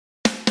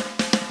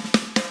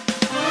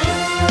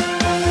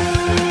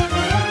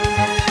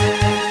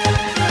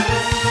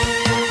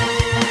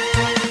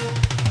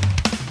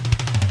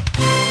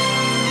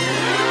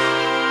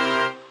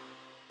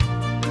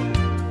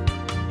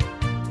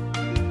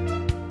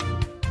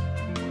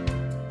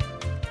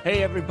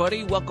Hey,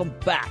 everybody. Welcome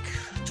back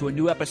to a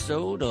new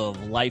episode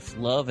of Life,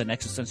 Love, and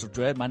Existential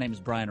Dread. My name is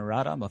Brian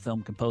Arata. I'm a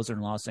film composer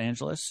in Los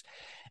Angeles.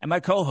 And my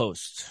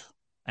co-host,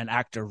 an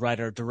actor,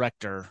 writer,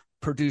 director,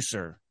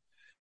 producer.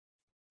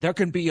 There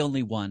can be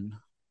only one,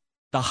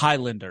 the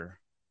Highlander,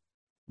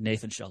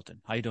 Nathan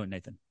Shelton. How you doing,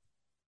 Nathan?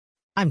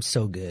 I'm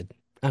so good.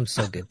 I'm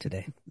so good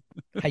today.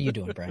 How you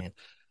doing, Brian?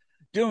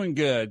 Doing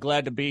good.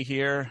 Glad to be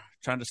here.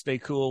 Trying to stay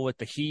cool with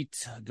the heat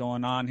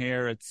going on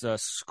here. It's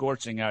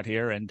scorching out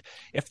here. And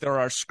if there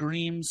are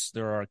screams,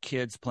 there are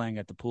kids playing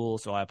at the pool.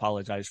 So I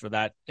apologize for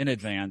that in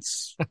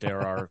advance.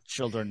 There are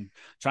children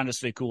trying to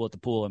stay cool at the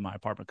pool in my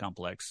apartment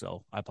complex.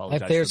 So I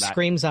apologize If there's for that.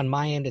 screams on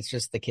my end, it's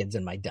just the kids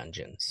in my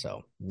dungeon.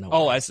 So no.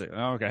 Oh, I see.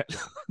 Okay.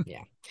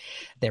 Yeah.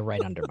 They're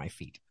right under my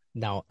feet.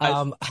 No.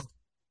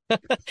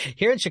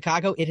 Here in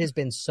Chicago, it has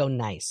been so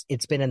nice.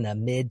 It's been in the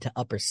mid to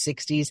upper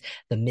 60s,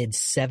 the mid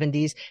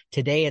 70s.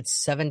 Today it's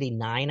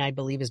 79, I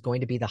believe, is going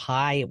to be the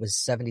high. It was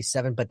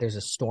 77, but there's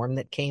a storm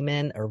that came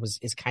in or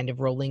is kind of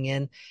rolling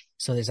in.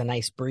 So there's a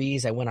nice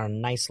breeze. I went on a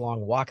nice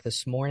long walk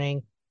this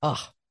morning.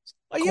 Oh,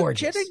 are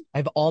gorgeous. you kidding? I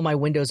have all my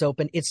windows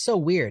open. It's so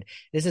weird.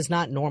 This is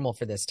not normal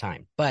for this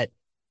time, but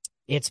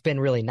it's been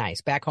really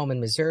nice. Back home in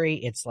Missouri,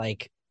 it's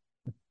like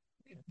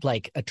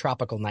a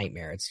tropical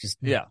nightmare. It's just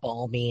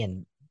balmy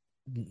and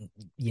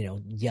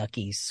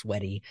yucky,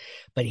 sweaty.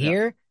 But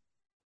here,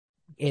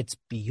 it's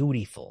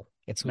beautiful.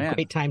 It's a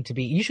great time to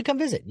be. You should come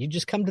visit. You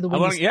just come to the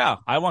Windy City.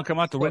 I want to come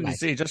out to Windy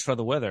City just for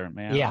the weather,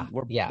 man. Yeah,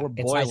 we're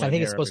it's nice. I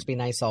think it's supposed to be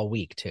nice all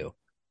week too.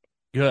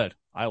 Good.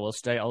 I will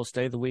stay. I'll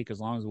stay the week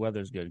as long as the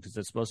weather's good because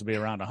it's supposed to be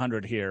around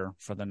 100 here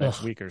for the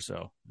next week or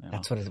so.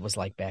 That's what it was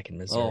like back in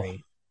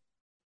Missouri.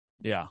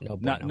 Yeah.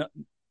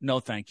 No,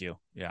 thank you.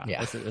 Yeah.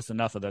 It's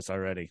enough of this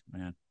already,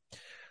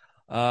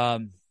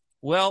 man.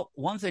 Well,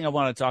 one thing I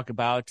want to talk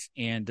about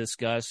and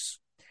discuss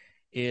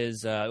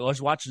is I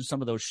was watching some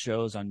of those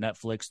shows on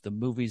Netflix, the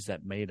movies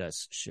that made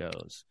us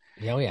shows.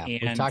 Oh, yeah.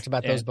 We've talked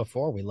about those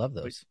before. We love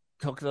those.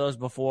 We talked about those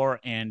before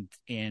and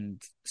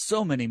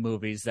so many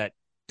movies that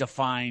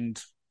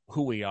defined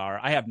who we are.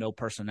 I have no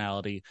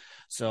personality,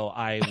 so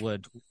I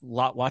would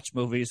watch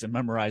movies and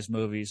memorize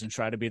movies and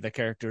try to be the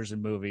characters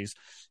in movies.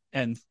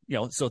 And,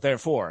 so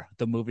therefore,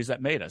 the movies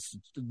that made us,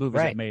 the movies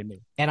that made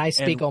me. And I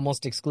speak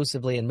almost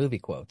exclusively in movie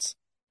quotes.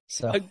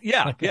 So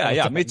yeah,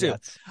 me too.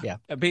 Yeah.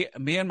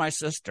 Me and my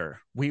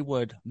sister, we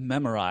would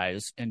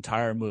memorize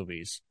entire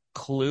movies.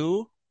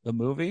 Clue, the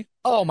movie.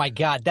 Oh my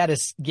God, that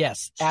is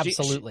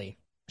absolutely.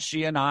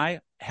 She and I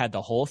had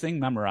the whole thing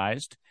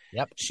memorized.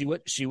 Yep.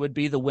 She would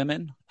be the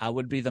women, I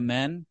would be the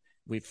men.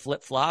 We'd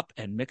flip flop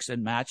and mix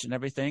and match and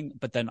everything.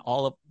 But then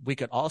we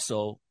could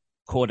also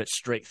quote it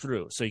straight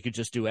through, so you could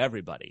just do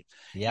everybody.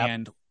 Yeah.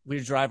 And we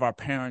drive our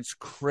parents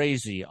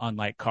crazy on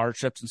like car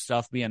trips and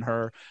stuff, me and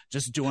her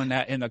just doing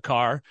that in the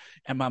car.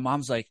 And my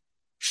mom's like,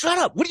 shut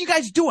up. What are you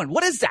guys doing?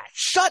 What is that?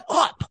 Shut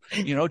up.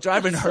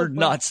 Driving her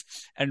nuts.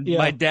 And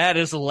my dad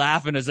is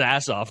laughing his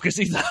ass off because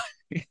he thought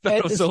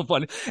it was so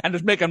funny. And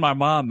it's making my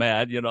mom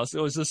mad, so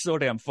it was just so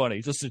damn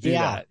funny just to do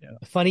that.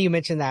 Funny you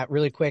mentioned that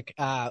really quick.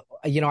 I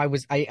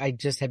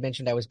just had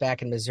mentioned I was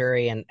back in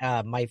Missouri and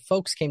my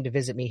folks came to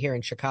visit me here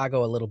in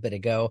Chicago a little bit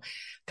ago,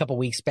 a couple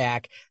weeks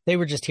back. They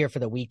were just here for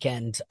the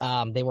weekend.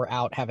 They were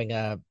out having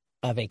a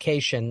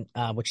vacation,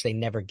 which they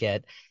never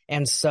get.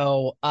 And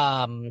so,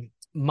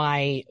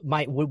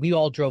 we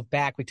all drove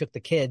back. We took the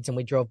kids and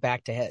we drove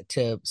back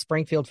to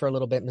Springfield for a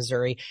little bit,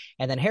 Missouri,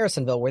 and then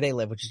Harrisonville, where they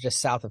live, which is just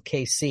south of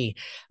KC,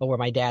 where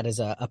my dad is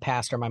a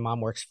pastor. My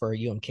mom works for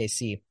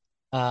UMKC.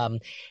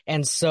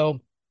 And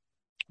so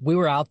we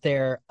were out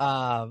there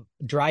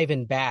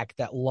driving back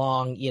that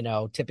long,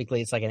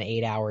 typically it's like an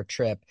 8-hour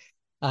trip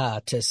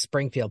to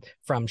Springfield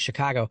from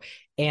Chicago.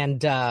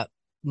 And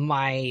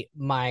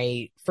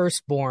my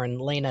firstborn,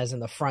 Lena, is in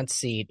the front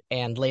seat,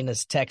 and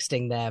Lena's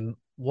texting them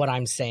what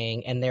I'm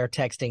saying, and they're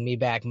texting me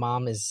back.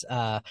 Mom is,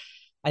 I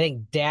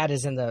think Dad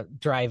is in the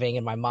driving,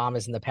 and my mom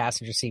is in the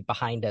passenger seat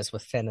behind us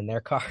with Finn in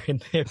their car,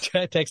 and they're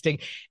texting,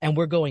 and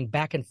we're going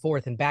back and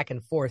forth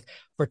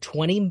for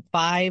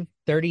 25,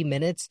 30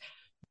 minutes,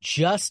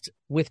 just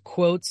with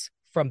quotes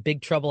from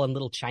Big Trouble in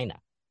Little China,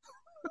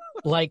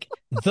 like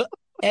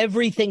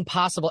everything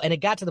possible. And it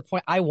got to the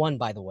point I won,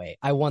 by the way.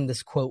 I won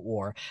this quote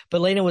war.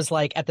 But Lena was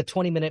like, at the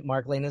 20-minute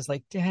mark, Lena's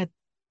like, Dad,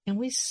 can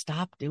we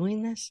stop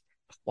doing this?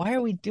 Why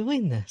are we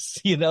doing this?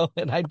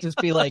 And I'd just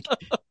be like,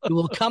 you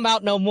will come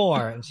out no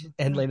more.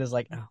 And Lena's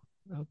like, oh,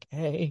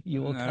 okay,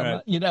 you will come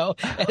out,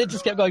 and it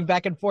just kept going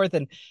back and forth.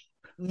 And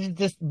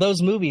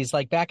those movies,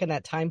 like back in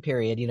that time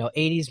period,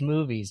 80s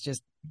movies,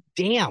 just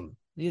damn,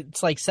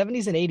 it's like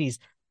 70s and 80s.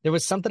 There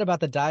was something about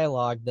the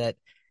dialogue that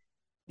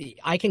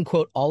I can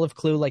quote all of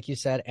Clue, like you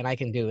said, and I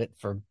can do it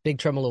for Big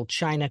Trouble in Little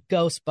China,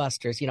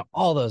 Ghostbusters,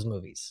 all those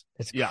movies.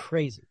 It's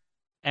crazy.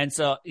 And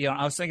so,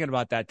 I was thinking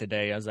about that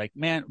today. I was like,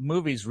 man,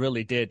 movies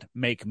really did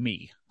make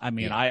me. I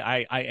mean,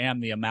 I am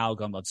the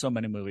amalgam of so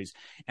many movies.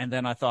 And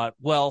then I thought,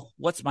 well,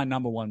 what's my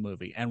number one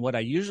movie? And what I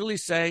usually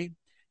say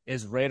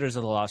is Raiders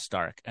of the Lost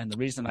Ark. And the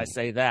reason I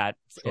say that,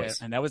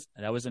 choice. and that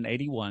was in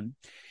 81.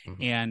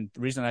 Mhm. And the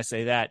reason I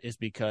say that is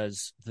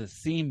because the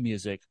theme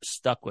music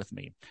stuck with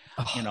me.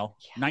 Oh, You know,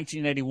 yeah.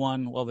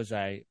 1981, what was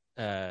I,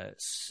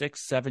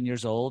 6, 7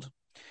 years old?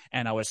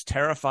 And I was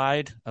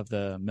terrified of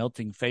the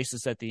melting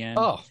faces at the end.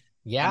 Oh, And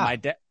yeah.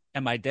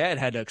 my dad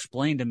had to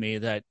explain to me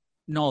that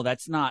no,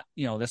 that's not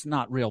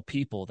real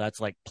people. That's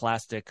like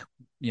plastic,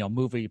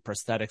 movie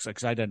prosthetics.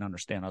 Because I didn't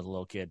understand. I was a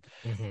little kid.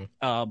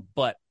 Mhm.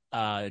 But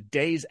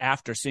days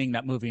after seeing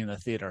that movie in the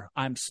theater,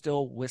 I'm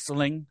still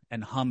whistling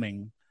and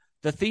humming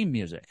the theme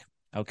music.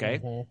 Okay.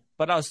 Mhm.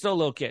 But I was still a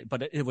little kid,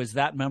 but it was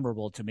that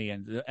memorable to me.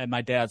 And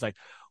my dad's like,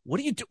 what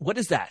do you do? What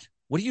is that?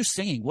 What are you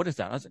singing? What is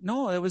that? I was like,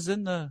 no, it was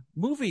in the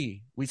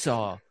movie we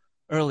saw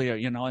earlier,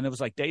 and it was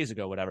like days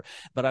ago, whatever.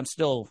 But I'm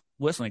still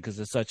whistling because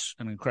it's such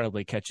an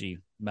incredibly catchy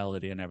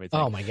melody and everything.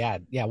 Oh my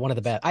God. Yeah. One of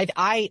the best.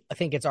 I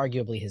think it's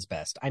arguably his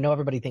best. I know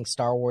everybody thinks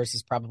Star Wars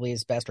is probably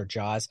his best or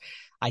Jaws.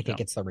 I think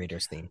it's the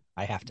Raiders theme.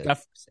 I have to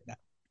say that.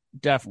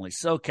 Definitely.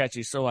 So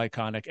catchy, so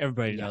iconic.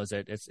 Everybody Yeah. knows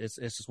it. It's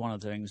just one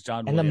of the things.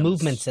 John And Williams, the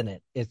movements in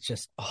it, it's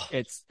just,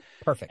 it's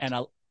perfect. And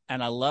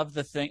I love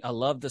the thing. I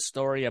love the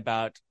story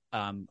about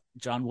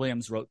John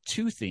Williams wrote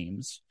 2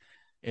 themes.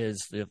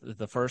 Is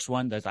the first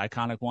one, that's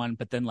iconic one,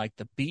 but then like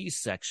the B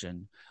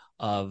section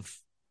of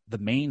the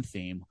main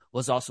theme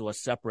was also a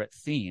separate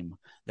theme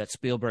that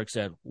Spielberg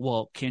said,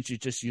 well, can't you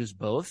just use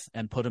both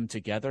and put them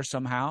together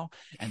somehow?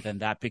 And then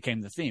that became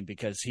the theme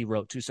because he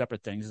wrote 2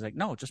 separate things. He's like,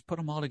 no, just put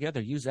them all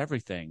together, use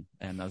everything.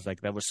 And I was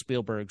like, that was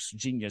Spielberg's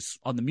genius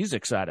on the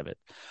music side of it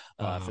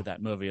for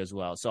that movie as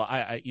well. So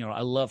I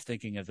love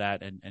thinking of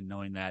that and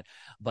knowing that,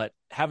 but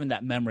having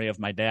that memory of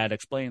my dad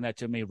explaining that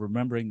to me,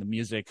 remembering the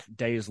music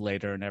days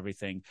later and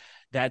everything,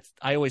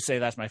 I always say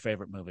that's my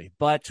favorite movie.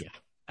 But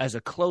as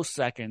a close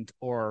second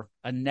or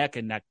a neck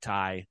and neck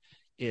tie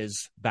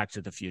is Back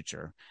to the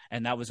Future.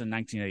 And that was in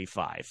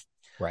 1985.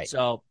 Right.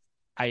 So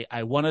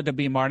I wanted to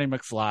be Marty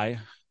McFly.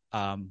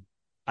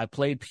 I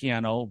played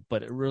piano,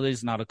 but it really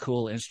is not a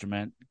cool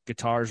instrument.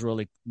 Guitar is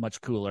really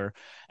much cooler.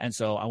 And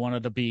so I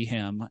wanted to be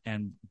him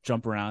and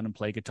jump around and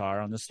play guitar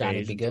on the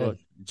stage.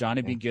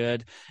 Johnny Be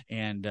Good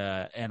and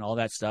all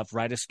that stuff,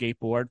 ride a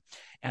skateboard.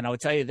 And I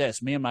would tell you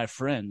this, me and my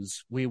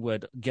friends, we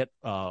would get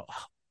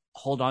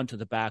hold on to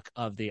the back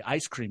of the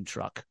ice cream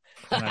truck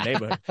in our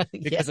neighborhood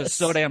because it's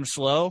so damn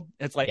slow.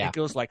 It's like it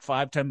goes like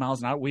 5-10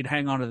 miles an hour. We'd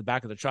hang on to the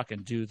back of the truck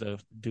and do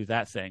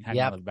that thing, hang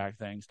on to the back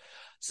things.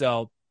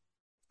 So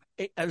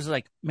I was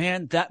like,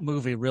 man, that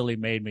movie really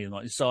made me.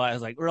 So I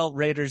was like, well,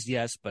 Raiders,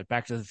 yes, but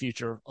Back to the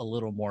Future a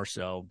little more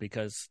so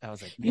because I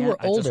was like, man, you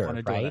were older, I just want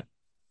to do right? That.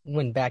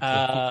 When Back to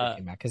the Future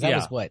came out, because that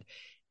was what,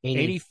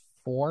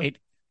 84?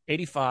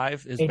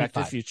 85 is 85. Back to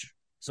the Future.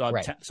 So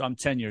I'm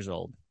 10 years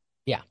old.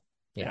 Yeah.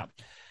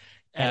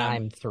 And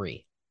I'm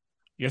 3.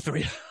 You're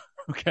 3.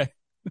 Okay.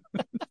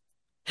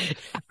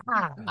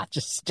 I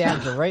just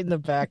stabbed her right in the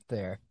back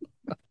there.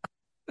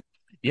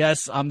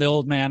 Yes, I'm the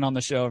old man on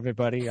the show,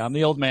 everybody. I'm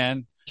the old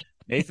man.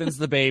 Nathan's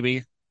the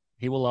baby.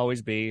 He will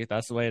always be.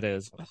 That's the way it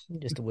is. I'm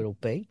just a little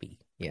baby.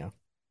 Yeah.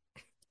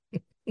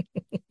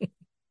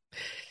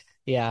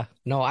 Yeah.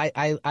 No,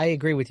 I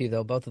agree with you,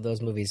 though. Both of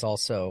those movies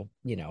also,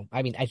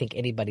 I mean, I think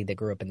anybody that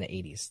grew up in the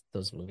 80s,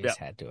 those movies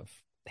had to have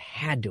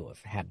had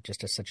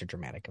just such a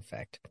dramatic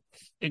effect.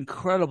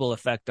 Incredible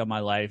effect on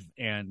my life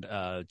and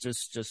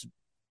just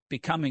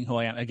becoming who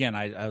I am. Again,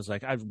 I was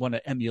like, I want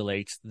to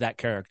emulate that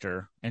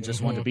character and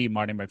just want to be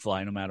Marty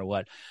McFly no matter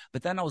what.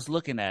 But then I was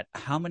looking at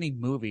how many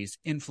movies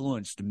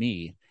influenced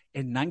me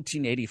in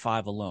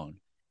 1985 alone.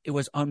 It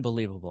was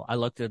unbelievable. I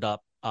looked it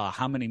up,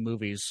 how many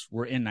movies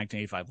were in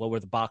 1985. What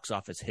were the box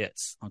office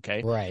hits?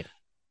 Okay. Right.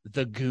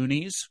 The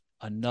Goonies,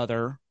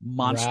 another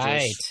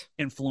monstrous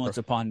influence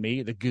upon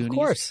me. The Goonies. Of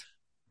course.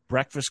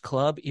 Breakfast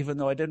Club, even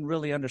though I didn't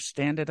really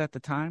understand it at the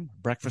time.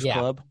 Breakfast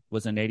Club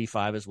was in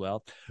 85 as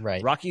well.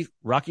 Right. Rocky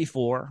IV,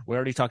 we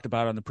already talked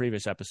about on the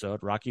previous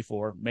episode. Rocky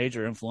IV,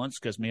 major influence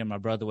because me and my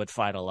brother would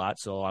fight a lot,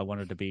 so I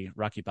wanted to be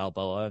Rocky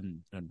Balboa. And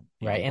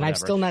and I've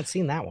still not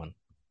seen that one.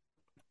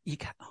 You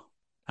got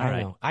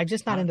I know. I'm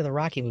just not into the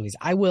Rocky movies.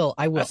 I will.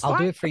 I'll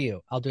do it for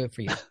you.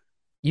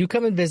 You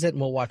come and visit, and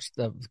we'll watch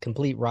the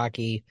complete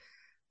Rocky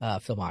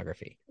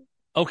filmography.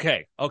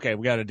 Okay,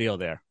 we got a deal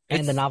there.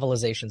 And the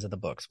novelizations of the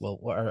books,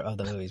 or of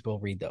the movies, we'll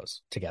read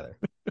those together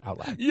out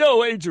loud.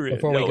 Yo, Adrian.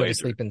 Before we go to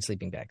sleep in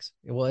sleeping bags.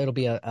 It'll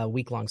be a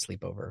week-long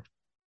sleepover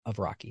of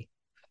Rocky.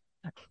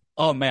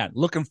 Oh man,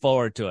 looking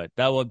forward to it.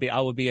 I would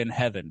be in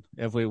heaven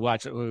if we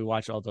watch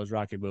all those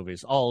Rocky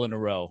movies all in a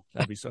row.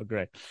 That'd be so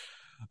great.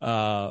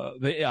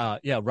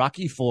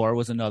 Rocky IV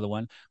was another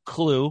one.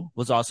 Clue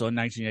was also in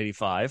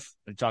 1985.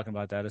 We were talking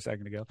about that a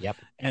second ago. Yep.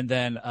 And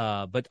then,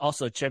 but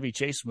also Chevy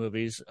Chase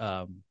movies.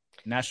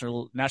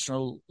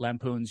 National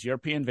Lampoon's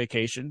European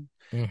Vacation,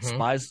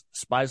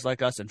 Spies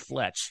Like Us, and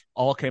Fletch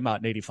all came out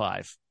in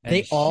 85.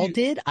 They all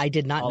did? I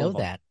did not know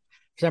that.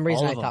 For some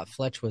reason, I thought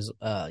Fletch was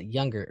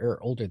younger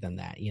or older than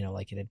that.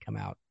 Like it had come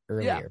out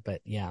earlier.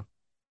 But yeah,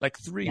 like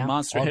 3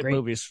 monster hit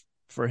movies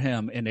for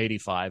him in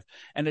 '85,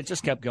 and it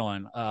just kept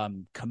going.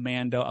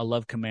 Commando, I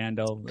love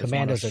Commando.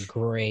 Commando's a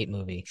great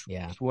movie.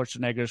 Yeah,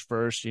 Schwarzenegger's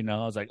first. I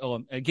was like,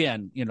 oh,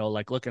 again,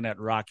 like looking at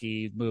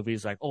Rocky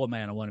movies, like, oh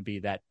man, I want to be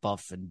that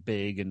buff and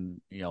big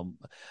and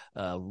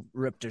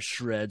ripped to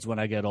shreds when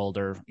I get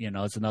older.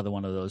 It's another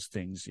one of those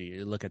things.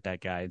 You look at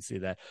that guy and see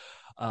that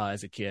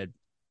as a kid.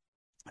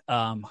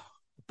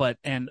 But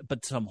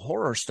some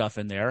horror stuff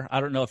in there.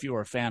 I don't know if you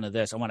were a fan of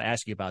this. I want to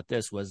ask you about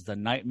this. Was the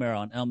Nightmare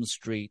on Elm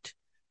Street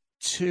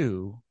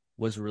 2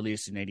 was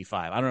released in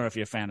 '85? I don't know if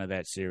you're a fan of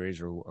that series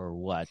or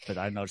what, but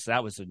I noticed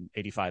that was in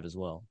 '85 as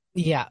well.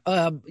 Yeah,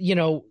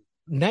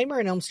 Nightmare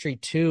on Elm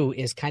Street 2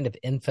 is kind of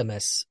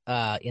infamous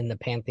in the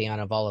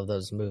pantheon of all of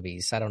those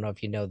movies. I don't know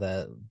if you know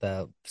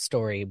the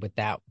story with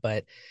that,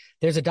 but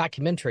there's a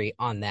documentary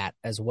on that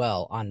as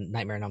well, on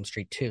Nightmare on Elm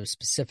Street 2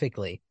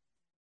 specifically,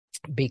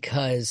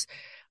 because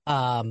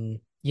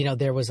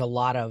there was a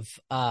lot of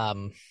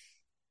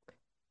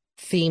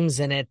themes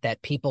in it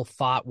that people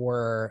thought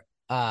were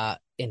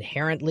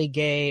inherently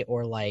gay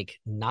or like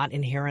not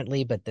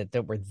inherently, but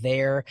that were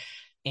there.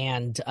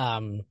 And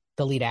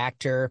the lead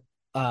actor,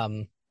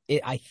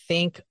 I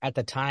think at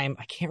the time,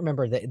 I can't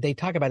remember, they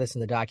talk about this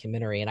in the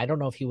documentary, and I don't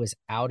know if he was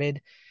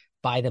outed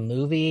by the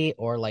movie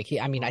or like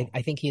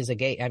I think he is a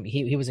gay.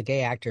 He was a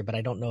gay actor, but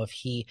I don't know if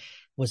he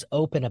was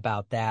open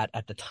about that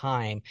at the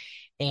time.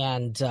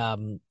 And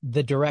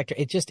the director,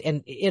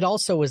 it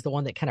also was the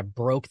one that kind of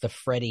broke the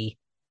Freddy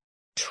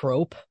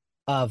trope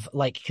of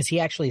like, because he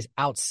actually is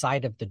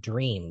outside of the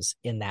dreams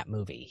in that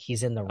movie.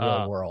 He's in the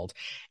real world,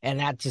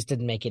 and that just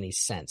didn't make any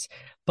sense.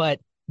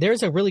 But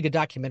there's a really good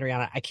documentary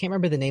on it. I can't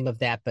remember the name of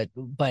that,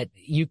 but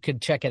you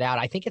could check it out.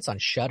 I think it's on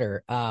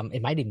Shudder.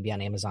 It might even be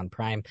on Amazon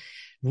Prime.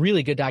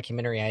 Really good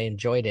documentary. I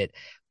enjoyed it.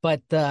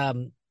 But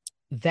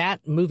that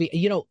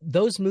movie,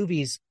 those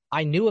movies,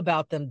 I knew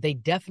about them. They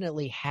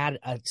definitely had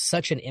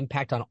such an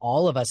impact on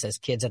all of us as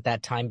kids at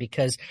that time,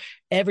 because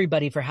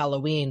everybody for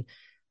Halloween,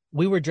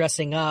 we were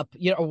dressing up,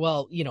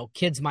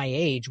 kids my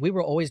age, we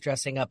were always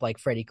dressing up like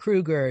Freddy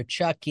Krueger,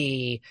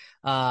 Chucky,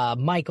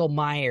 Michael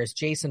Myers,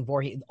 Jason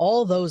Voorhees.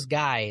 All those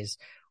guys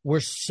were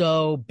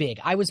so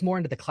big. I was more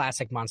into the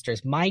classic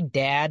monsters. My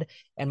dad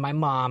and my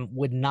mom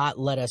would not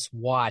let us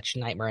watch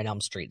Nightmare on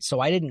Elm Street,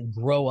 so I didn't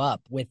grow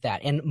up with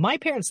that. And my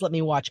parents let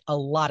me watch a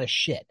lot of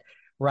shit,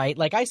 right?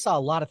 Like I saw a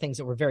lot of things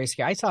that were very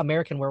scary. I saw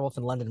American Werewolf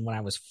in London when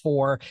I was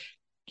 4.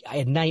 I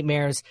had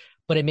nightmares,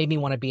 but it made me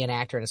want to be an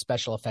actor and a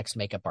special effects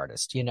makeup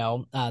artist,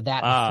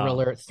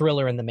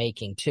 thriller in the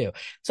making too.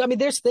 So,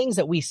 there's things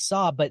that we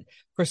saw, but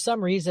for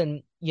some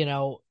reason,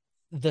 the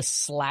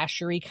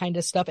slashery kind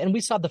of stuff. And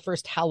we saw the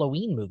first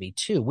Halloween movie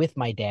too with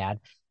my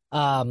dad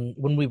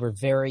when we were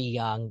very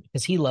young,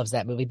 because he loves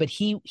that movie, but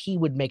he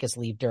would make us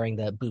leave during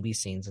the booby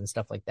scenes and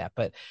stuff like that.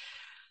 But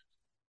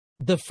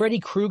the Freddy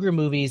Krueger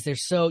movies, they're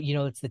so,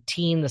 it's the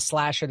teen, the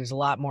slasher, there's a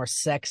lot more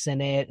sex in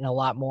it and a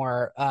lot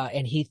more,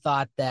 and he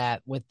thought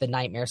that with the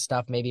nightmare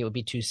stuff, maybe it would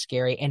be too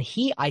scary. And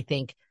I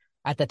think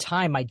at the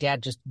time, my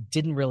dad just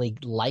didn't really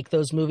like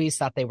those movies,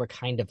 thought they were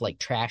kind of like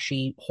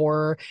trashy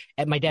horror.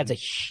 And my dad's a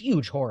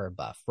huge horror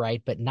buff,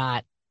 right? But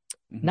not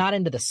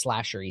into the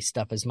slashery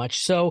stuff as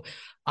much. So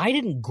I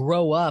didn't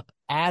grow up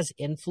as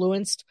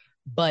influenced,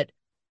 but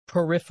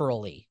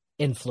peripherally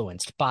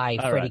influenced by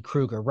Freddy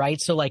Krueger,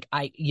 right? So like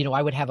I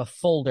would have a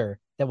folder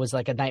that was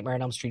like a Nightmare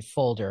on Elm Street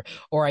folder,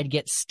 or I'd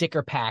get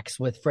sticker packs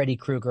with Freddy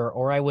Krueger,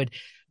 or I would,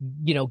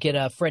 get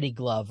a Freddy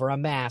glove or a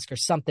mask or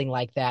something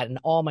like that. And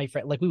all my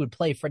friends, like we would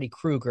play Freddy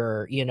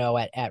Krueger,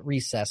 at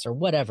recess or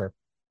whatever.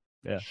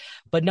 Yeah.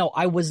 But no,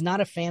 I was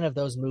not a fan of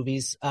those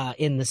movies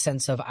in the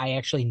sense of I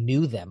actually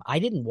knew them. I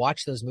didn't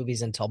watch those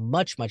movies until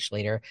much, much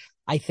later.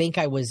 I think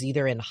I was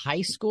either in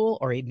high school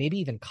or maybe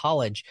even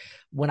college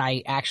when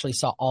I actually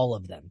saw all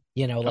of them,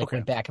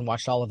 went back and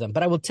watched all of them.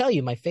 But I will tell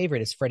you, my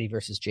favorite is Freddy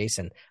versus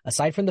Jason.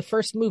 Aside from the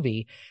first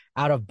movie,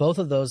 out of both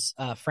of those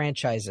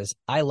franchises,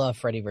 I love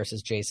Freddy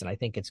versus Jason. I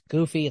think it's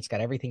goofy. It's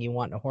got everything you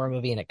want in a horror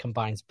movie, and it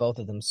combines both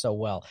of them so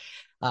well.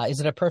 Is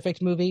it a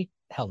perfect movie?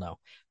 Hell no.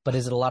 But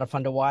is it a lot of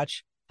fun to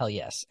watch? Hell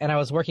yes. And I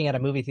was working at a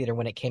movie theater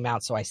when it came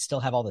out, so I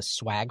still have all the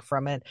swag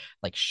from it,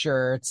 like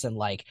shirts, and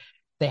like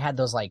they had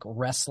those like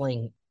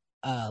wrestling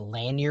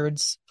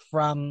lanyards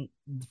from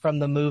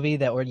the movie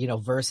that were,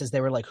 versus they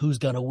were like, who's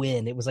gonna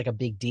win? It was like a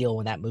big deal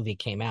when that movie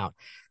came out,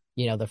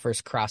 the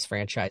first cross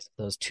franchise,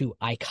 those two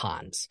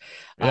icons.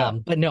 Yeah.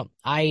 But no,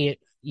 I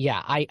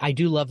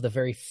do love the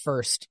very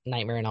first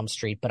Nightmare on Elm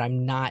Street, but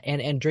I'm not,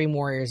 and Dream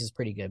Warriors is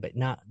pretty good, but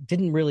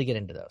didn't really get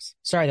into those.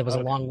 Sorry, that was a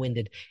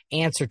long-winded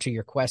answer to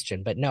your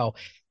question, but no.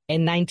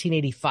 In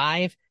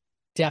 1985,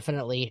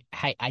 definitely,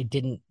 I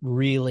didn't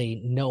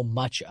really know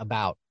much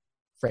about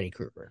Freddy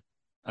Krueger.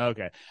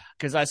 Okay,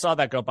 because I saw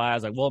that go by. I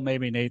was like, well,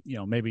 maybe Nate,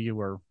 maybe you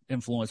were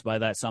influenced by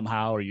that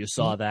somehow, or you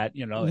saw that,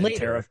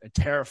 and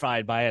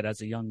terrified by it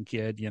as a young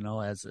kid,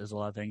 as a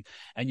lot of things.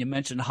 And you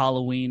mentioned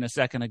Halloween a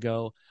second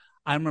ago.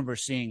 I remember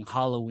seeing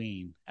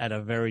Halloween at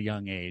a very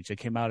young age. It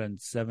came out in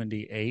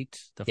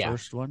 '78, the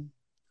first one.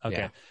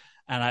 Okay,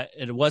 and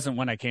it wasn't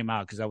when I came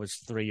out because I was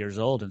 3 years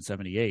old in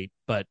 '78,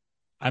 but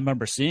I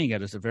remember seeing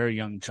it as a very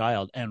young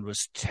child and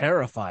was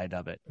terrified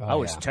of it. Oh, I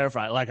was yeah.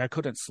 terrified. Like I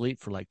couldn't sleep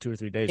for like 2 or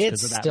 3 days because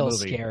It's of that still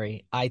movie.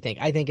 scary, I think.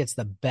 I think it's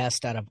the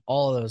best out of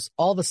all of those,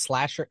 all the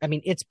slasher. I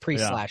mean, it's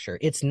pre-slasher.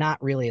 It's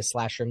not really a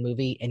slasher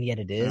movie, and yet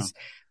it is,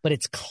 but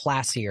it's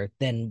classier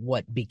than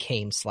what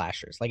became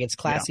slashers. Like it's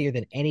classier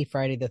than any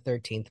Friday the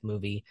 13th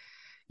movie,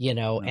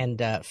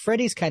 and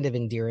Freddy's kind of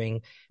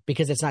endearing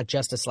because it's not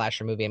just a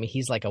slasher movie. I mean,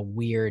 he's like a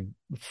weird,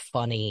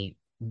 funny,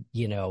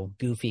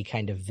 goofy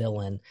kind of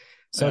villain.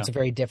 So it's a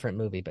very different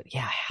movie. But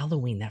yeah,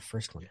 Halloween, that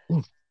first one.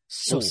 Ooh,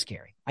 so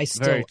scary. I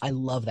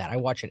love that. I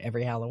watch it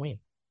every Halloween.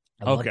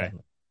 I love that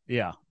movie.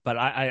 Yeah, but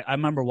I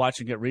remember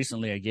watching it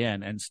recently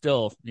again, and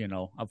still,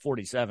 I'm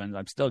 47.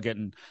 I'm still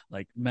getting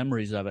like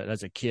memories of it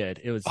as a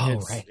kid.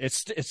 It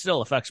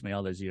still affects me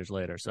all those years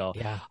later. So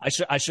yeah,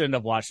 I shouldn't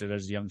have watched it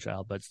as a young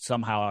child, but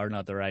somehow or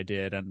another I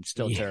did, and I'm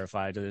still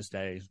terrified to this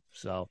day.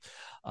 So,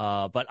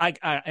 but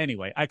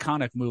anyway,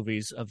 iconic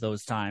movies of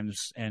those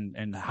times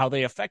and how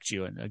they affect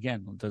you, and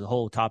again, the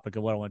whole topic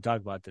of what I want to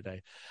talk about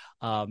today.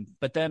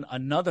 But then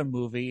another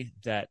movie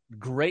that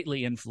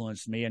greatly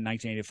influenced me in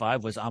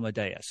 1985 was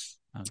Amadeus.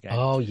 Okay.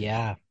 Oh,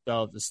 yeah.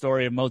 So the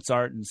story of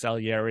Mozart and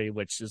Salieri,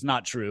 which is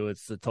not true.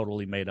 It's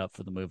totally made up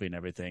for the movie and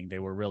everything. They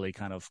were really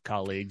kind of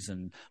colleagues,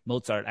 and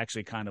Mozart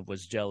actually kind of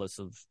was jealous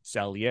of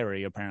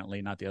Salieri,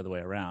 apparently, not the other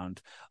way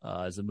around,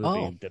 as the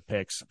movie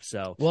depicts.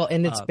 So, well,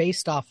 and it's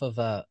based off of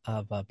a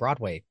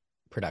Broadway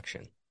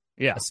production.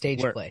 Yeah. A stage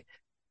play.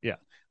 Yeah.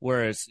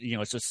 Whereas,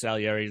 it's just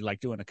Salieri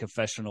like doing a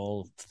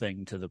confessional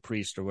thing to the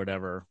priest or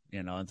whatever,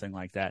 and thing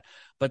like that.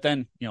 But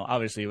then,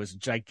 obviously it was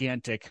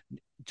a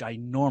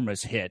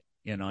ginormous hit,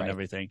 and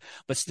everything,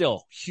 but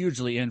still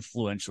hugely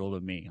influential to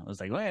me. I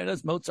was like, well,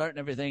 that's Mozart and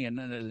everything. And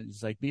then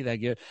it's like, be that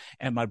good.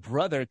 And my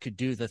brother could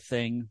do the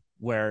thing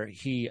where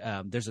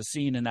there's a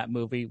scene in that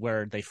movie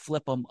where they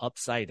flip him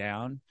upside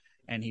down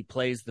and he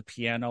plays the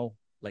piano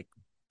like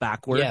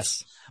backwards.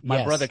 Yes.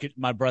 My brother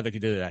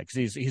could do that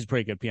because he's a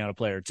pretty good piano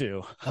player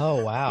too.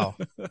 Oh, wow.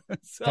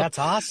 That's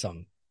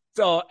awesome.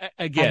 So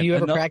again, have you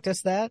ever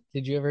practiced that?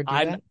 Did you ever do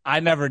that?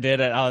 I never did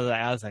it.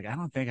 I was like, I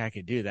don't think I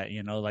could do that.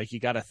 Like you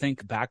got to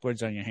think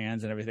backwards on your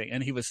hands and everything.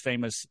 And he was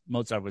famous.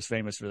 Mozart was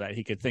famous for that.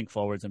 He could think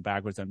forwards and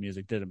backwards on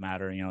music. Didn't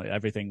matter.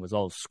 Everything was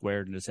all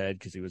squared in his head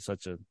because he was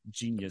such a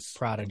genius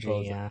prodigy.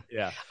 Composer.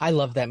 Yeah. I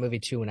loved that movie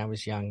too when I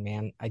was young,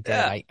 man. I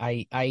did.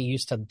 Yeah. I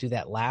used to do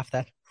that laugh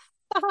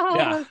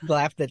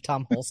laugh that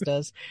Tom Hulce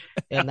does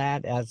in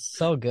that. It's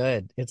so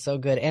good. It's so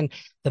good. And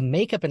the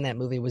makeup in that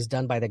movie was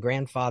done by the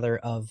grandfather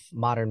of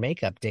modern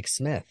makeup, Dick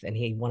Smith, and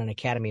he won an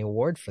Academy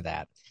Award for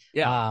that.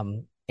 Yeah.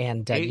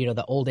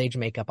 The old age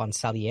makeup on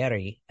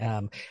Salieri,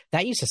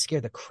 that used to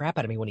scare the crap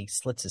out of me when he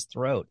slits his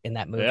throat in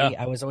that movie. Yeah.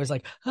 I was always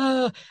like,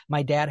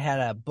 my dad had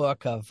a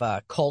book of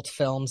cult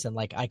films and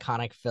like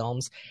iconic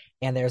films,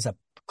 and there's a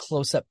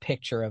close-up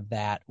picture of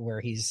that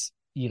where he's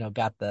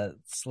got the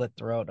slit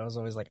throat. I was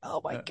always like,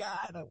 oh my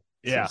God.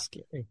 So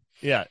scary.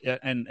 Yeah.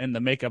 And the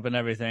makeup and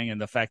everything.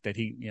 And the fact that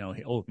he's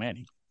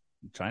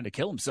trying to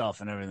kill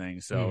himself and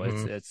everything. So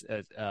it's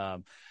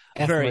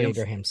very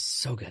Abraham.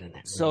 So good in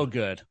that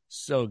movie.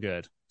 So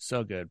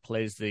good.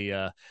 Plays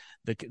the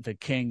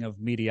king of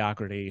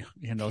mediocrity,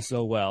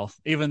 so well,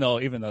 even though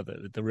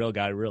the real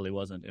guy really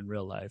wasn't in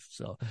real life.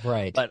 So,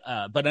 right.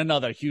 But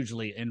another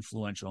hugely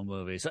influential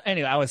movie. So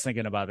anyway, I was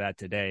thinking about that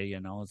today,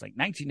 it's like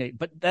 1980,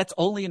 but that's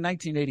only in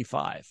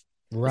 1985.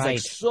 Right. Like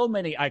so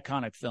many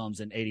iconic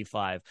films in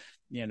 85,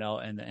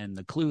 and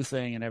the Clue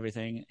thing and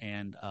everything.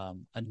 And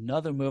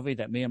another movie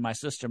that me and my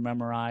sister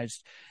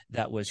memorized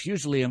that was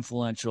hugely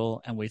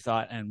influential, and we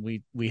thought, and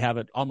we have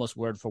it almost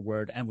word for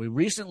word, and we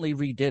recently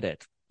redid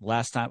it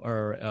last time,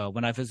 or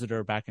when I visited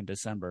her back in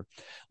December,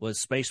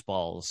 was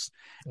Spaceballs.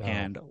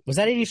 And was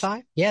that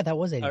 85? Yeah, that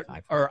was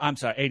 85. Or I'm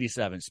sorry,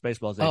 87.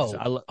 Spaceballs 87.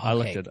 I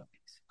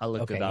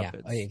looked it up.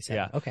 Yeah.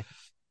 87. Okay.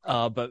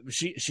 But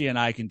she and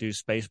I can do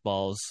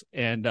Spaceballs,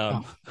 and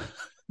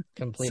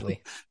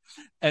completely.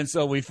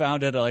 So we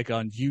found it like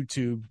on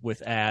YouTube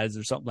with ads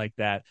or something like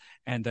that.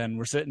 And then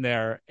we're sitting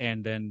there,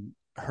 and then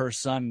her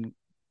son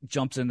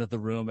jumps into the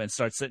room and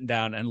starts sitting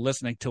down and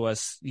listening to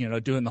us,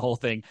 doing the whole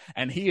thing.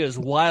 And he is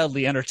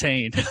wildly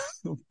entertained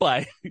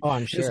by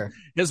I'm sure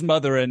his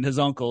mother and his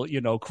uncle,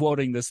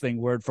 quoting this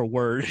thing word for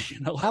word.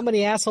 How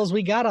many assholes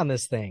we got on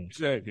this thing?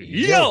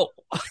 Yo!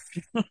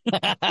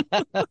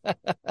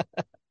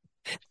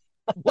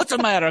 What's the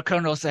matter,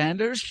 Colonel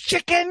Sanders?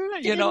 Chicken?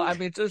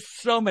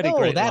 Just so many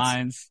great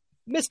lines.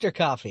 Mr.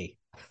 Coffee.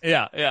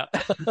 Yeah.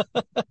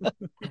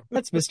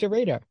 That's Mr.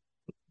 Radar.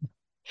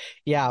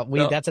 Yeah,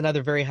 that's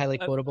another very highly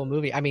quotable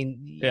movie. I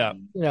mean,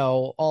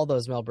 all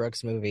those Mel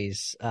Brooks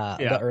movies,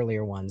 the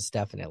earlier ones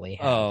definitely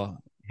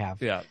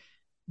have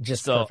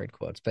just perfect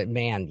quotes. But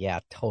man,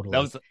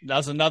 totally. That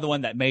was another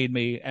one that made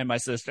me and my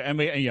sister, and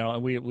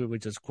we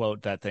would just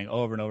quote that thing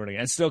over and over again,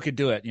 and still could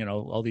do it.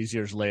 all these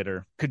years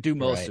later, could do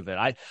most of it.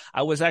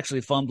 I was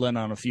actually fumbling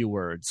on a few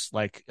words,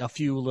 like a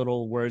few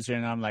little words,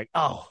 and I'm like,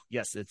 oh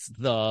yes, it's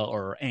the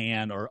or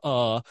an or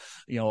or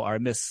I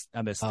miss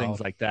things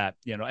like that.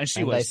 And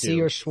she was. I see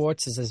your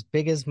Schwartz is as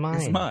big as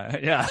mine.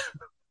 Yeah.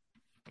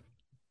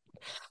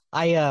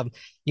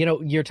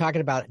 You're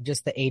talking about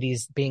just the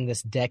 80s being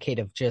this decade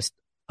of just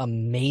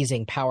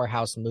amazing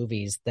powerhouse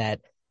movies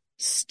that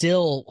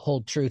still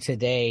hold true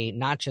today,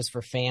 not just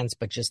for fans,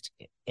 but just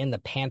in the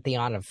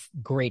pantheon of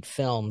great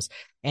films.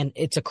 And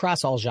it's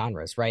across all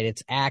genres, right?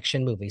 It's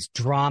action movies,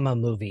 drama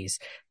movies,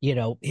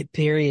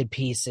 period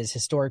pieces,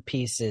 historic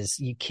pieces,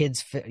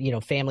 kids,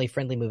 family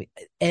friendly movie,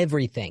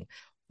 everything.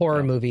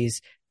 Horror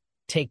movies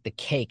take the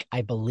cake,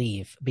 I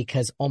believe,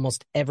 because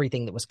almost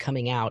everything that was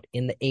coming out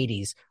in the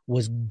 80s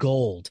was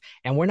gold.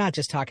 And we're not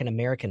just talking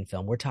American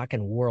film, we're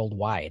talking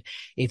worldwide.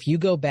 If you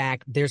go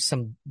back,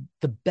 the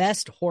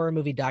best horror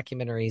movie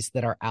documentaries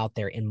that are out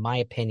there, in my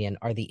opinion,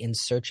 are the In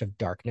Search of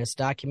Darkness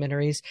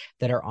documentaries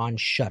that are on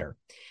Shudder.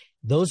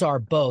 Those are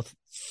both,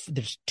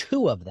 there's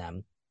two of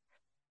them.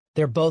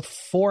 They're both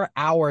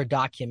 4-hour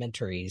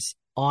documentaries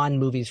on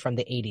movies from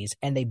the 80s,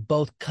 and they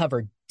both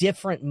cover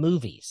different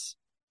movies.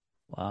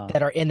 Wow.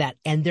 That are in that,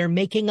 and they're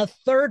making a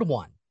third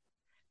one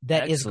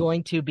that is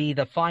going to be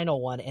the final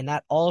one, and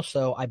that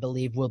also, I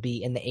believe, will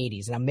be in the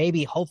 80s. Now,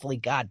 maybe, hopefully,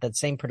 God, that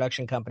same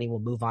production company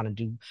will move on and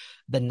do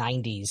the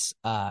 90s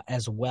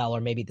as well, or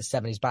maybe the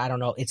 70s, but I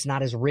don't know. It's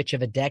not as rich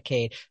of a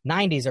decade.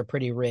 90s are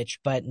pretty rich,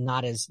 but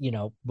not as,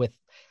 with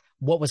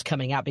what was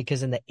coming out,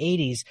 because in the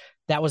 80s,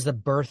 that was the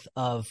birth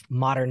of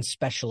modern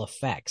special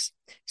effects.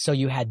 So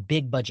you had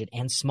big budget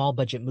and small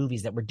budget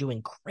movies that were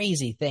doing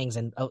crazy things,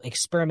 and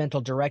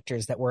experimental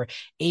directors that were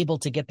able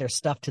to get their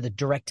stuff to the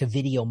direct to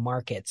video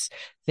markets,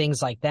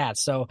 things like that.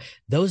 So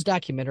those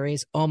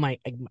documentaries,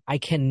 I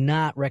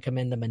cannot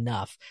recommend them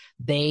enough.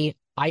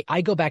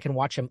 I go back and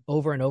watch them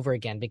over and over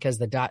again, because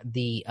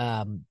the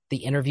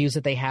interviews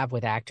that they have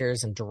with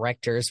actors and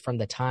directors from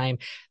the time,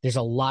 there's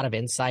a lot of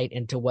insight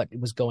into what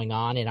was going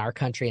on in our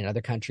country and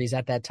other countries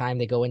at that time.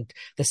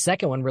 The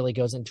second one really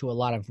goes into a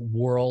lot of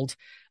world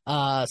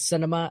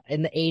cinema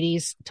in the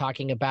 80s,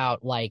 talking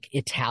about like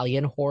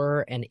Italian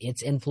horror and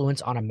its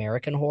influence on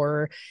American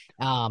horror.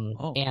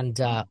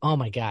 Oh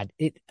my God,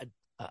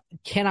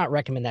 cannot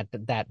recommend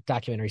that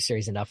documentary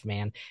series enough,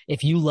 man.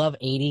 If you love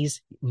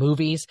 80s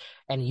movies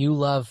and you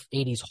love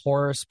 80s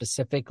horror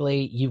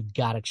specifically, you've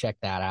got to check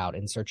that out.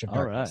 In Search of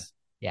Darkness.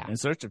 Right. Yeah. In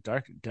Search of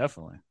Darkness.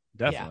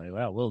 Definitely. Yeah.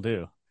 Well, we'll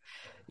do.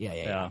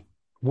 Yeah.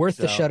 Worth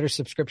the Shudder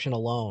subscription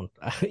alone.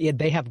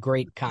 They have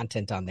great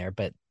content on there,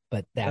 but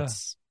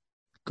that's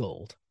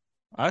gold.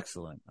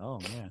 Excellent. Oh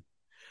man.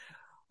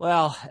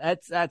 Well,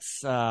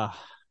 that's I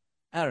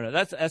don't know.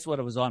 That's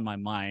what was on my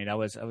mind. I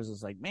was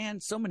just like, man,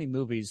 so many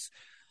movies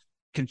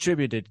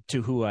contributed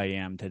to who I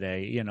am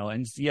today,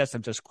 and yes,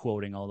 I'm just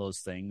quoting all those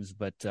things,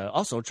 but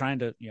also trying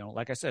to,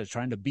 like I said,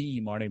 trying to be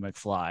Marty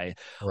McFly,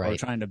 right, or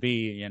trying to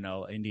be,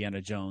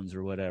 Indiana Jones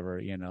or whatever,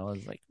 I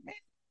was like, man,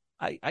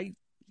 I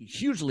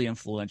hugely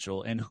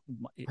influential, and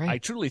right. I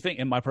truly think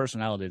in my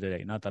personality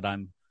today, not that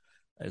I'm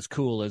as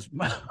cool as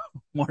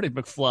Marty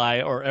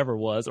McFly or ever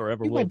was or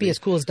ever will be. You might be as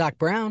cool as Doc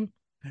Brown.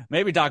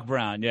 Maybe Doc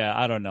Brown. Yeah,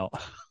 I don't know.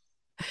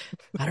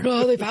 I don't know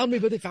how they found me,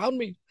 but they found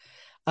me.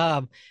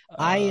 I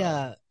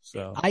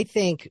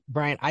think,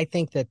 Brian,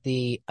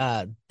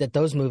 that that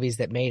those movies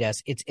that made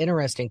us, it's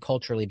interesting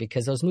culturally,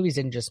 because those movies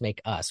didn't just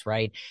make us,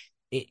 right?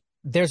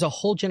 There's a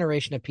whole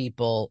generation of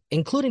people,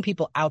 including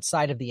people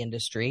outside of the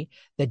industry,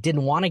 that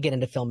didn't want to get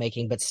into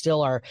filmmaking, but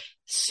still are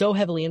so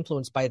heavily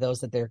influenced by those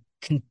that they're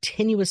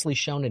continuously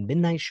shown in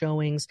midnight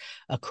showings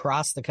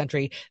across the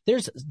country.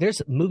 There's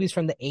movies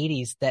from the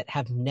 80s that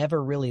have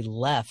never really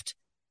left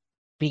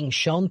being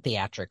shown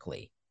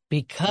theatrically,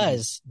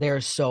 because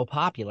they're so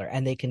popular,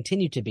 and they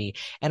continue to be.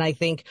 And I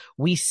think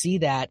we see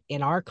that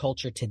in our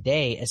culture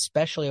today,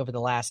 especially over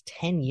the last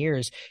 10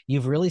 years.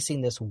 You've really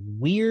seen this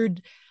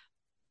weird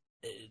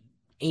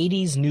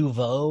 80s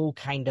nouveau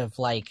kind of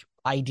like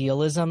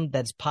idealism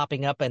that's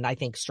popping up. And I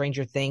think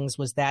Stranger Things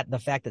was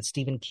the fact that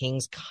Stephen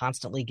King's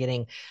constantly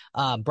getting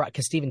brought,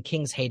 because Stephen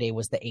King's heyday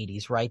was the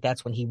 80s, right?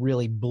 That's when he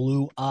really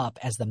blew up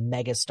as the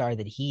megastar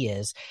that he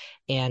is.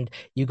 And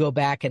you go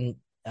back and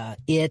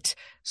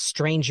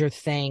Stranger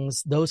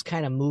Things, those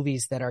kind of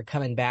movies that are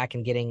coming back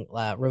and getting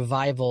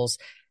revivals.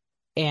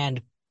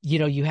 And,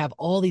 you have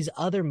all these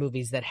other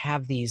movies that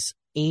have these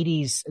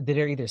 80s that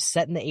are either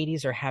set in the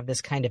 80s or have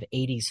this kind of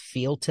 80s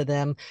feel to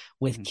them,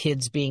 with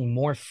kids being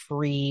more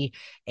free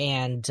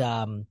and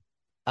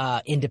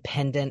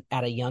independent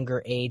at a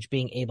younger age,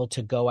 being able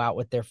to go out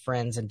with their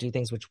friends and do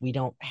things which we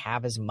don't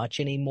have as much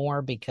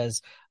anymore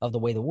because of the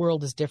way the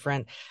world is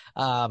different.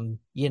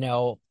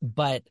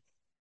 But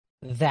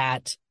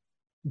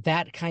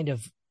that kind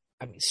of,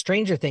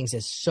 Stranger Things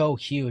is so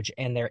huge,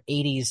 and their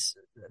 80s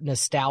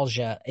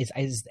nostalgia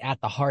is at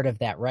the heart of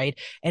that, right?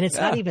 And it's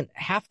not even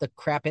half the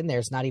crap in there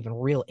is not even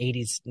real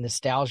 80s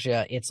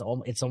nostalgia. It's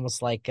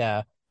almost like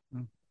a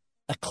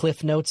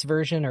Cliff Notes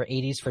version or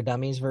 80s for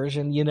Dummies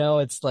version.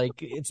 It's like,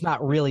 it's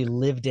not really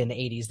lived in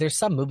 80s. There's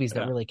some movies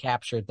that really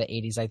captured the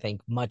 80s, I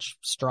think, much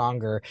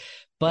stronger,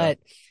 but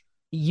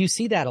you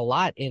see that a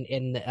lot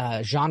in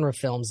genre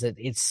films, that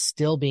it's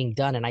still being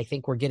done, and I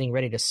think we're getting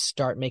ready to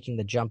start making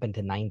the jump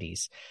into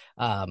 90s.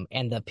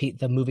 And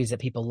the movies that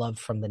people love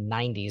from the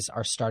 90s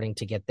are starting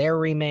to get their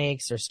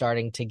remakes. They're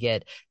starting to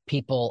get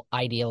people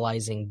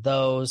idealizing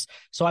those.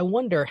 So I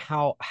wonder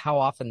how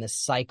often this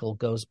cycle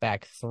goes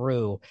back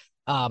through.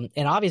 And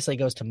obviously it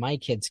goes to my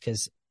kids,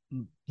 because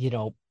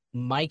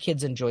my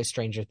kids enjoy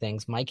Stranger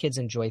Things. My kids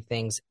enjoy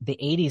things. The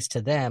 80s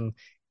to them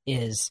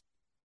is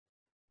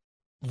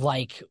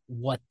like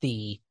what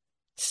the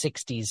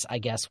 60s, I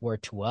guess, were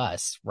to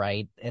us,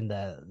 right? And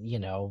the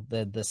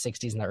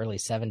 60s and the early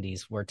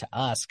 70s were to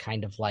us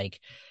kind of like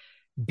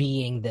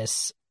being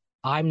this,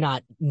 I'm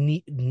not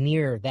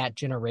near that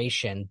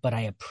generation, but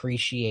I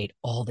appreciate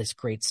all this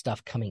great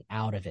stuff coming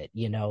out of it,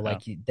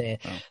 like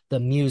the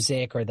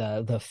music or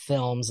the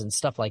films and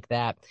stuff like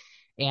that.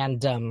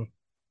 And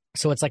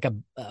so it's like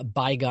a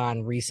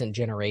bygone recent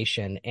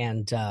generation.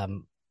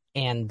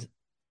 And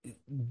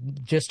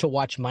just to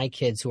watch my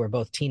kids, who are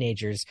both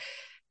teenagers,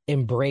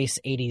 embrace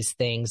 80s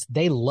things.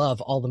 They love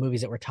all the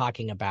movies that we're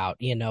talking about.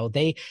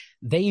 They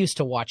used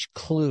to watch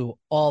Clue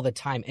all the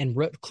time, and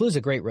Clue's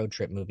a great road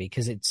trip movie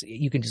because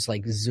you can just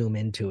like zoom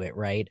into it,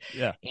 right?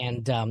 Yeah.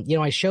 And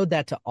I showed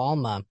that to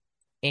Alma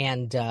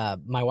and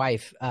my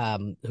wife,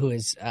 who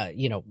is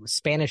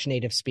Spanish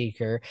native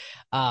speaker,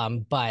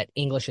 but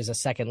English is a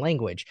second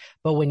language.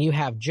 But when you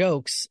have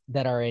jokes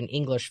that are in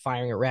English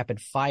firing at rapid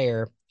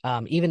fire,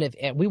 even if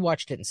we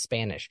watched it in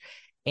Spanish,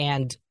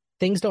 and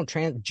things don't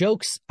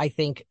jokes, I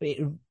think,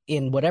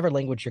 in whatever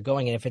language you're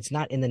going in, if it's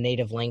not in the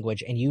native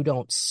language and you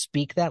don't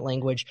speak that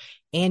language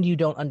and you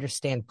don't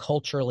understand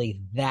culturally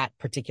that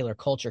particular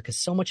culture, because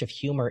so much of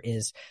humor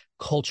is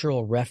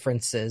cultural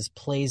references,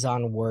 plays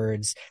on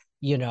words,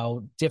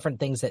 different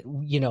things that,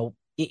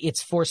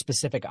 it's for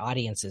specific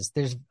audiences.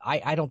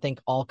 I don't think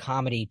all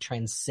comedy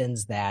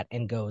transcends that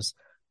and goes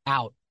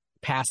out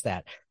past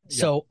that. Yeah.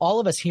 So all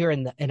of us here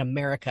in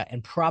America,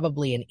 and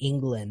probably in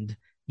England,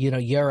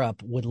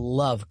 Europe, would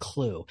love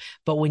Clue.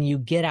 But when you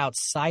get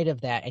outside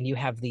of that and you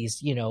have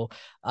these,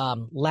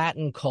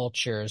 Latin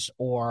cultures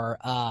or,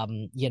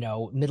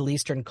 Middle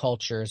Eastern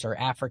cultures or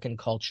African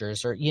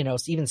cultures or,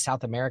 even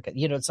South America,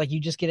 it's like you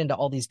just get into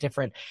all these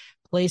different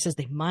places.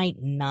 They might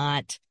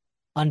not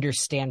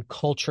understand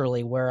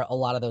culturally where a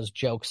lot of those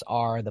jokes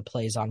are, the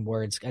plays on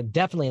words,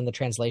 definitely in the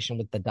translation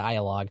with the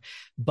dialogue,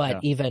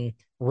 but even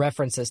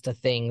references to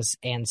things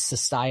and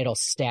societal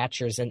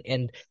statures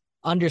and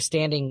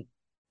understanding,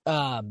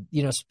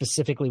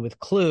 specifically with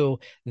Clue,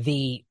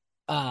 the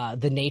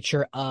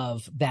nature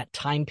of that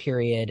time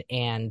period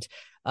and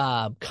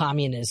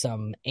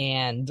communism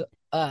and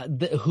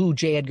who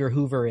J. Edgar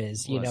Hoover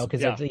is,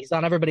 because he's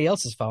on everybody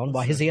else's phone.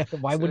 Why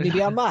wouldn't he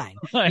be on mine?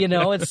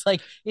 It's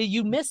like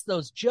you miss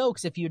those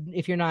jokes if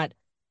you're not.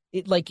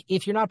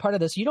 If you're not part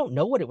of this, you don't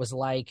know what it was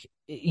like.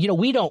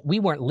 We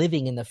weren't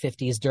living in the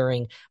 50s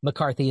during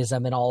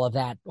McCarthyism and all of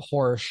that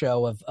horror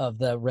show of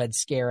the Red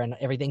Scare and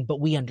everything, but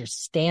we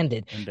understand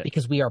it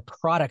because we are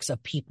products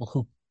of people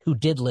who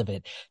did live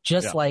it.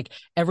 Just like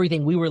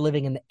everything we were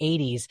living in the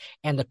 80s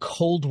and the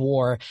Cold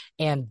War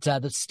and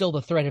still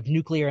the threat of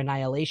nuclear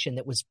annihilation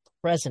that was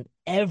present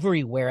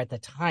everywhere at the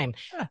time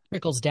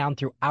trickles down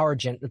through our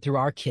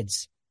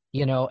kids,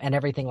 and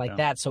everything like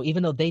that. So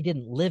even though they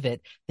didn't live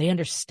it, they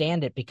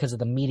understand it because of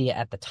the media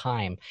at the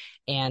time.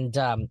 And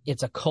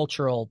it's a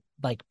cultural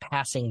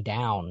passing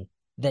down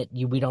that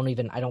we don't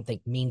even, I don't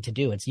think, mean to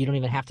do. You don't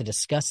even have to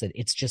discuss it.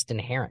 It's just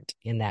inherent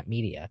in that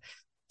media.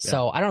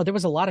 So I don't know. There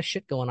was a lot of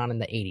shit going on in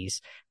the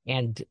 80s,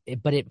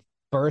 but it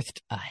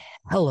birthed a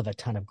hell of a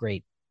ton of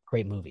great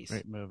movies.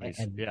 Great movies.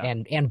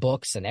 And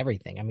books and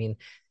everything. I mean,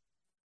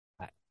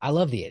 I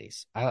love the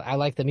 80s. I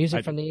like the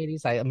music from the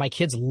 80s. My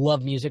kids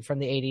love music from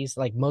the 80s.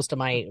 Like most of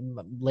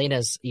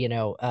Lena's,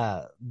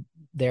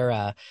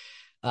 their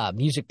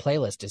music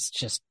playlist is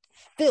just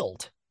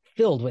filled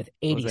with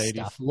 80s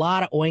stuff. A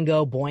lot of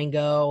Oingo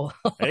Boingo.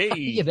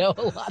 Hey.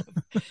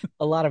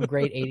 A lot of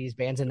great 80s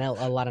bands and a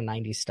lot of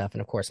 90s stuff,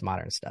 and of course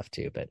modern stuff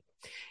too. But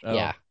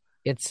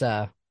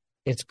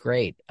it's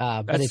great.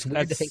 But it's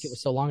weird to think it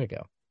was so long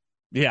ago.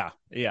 Yeah,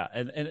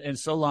 and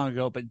so long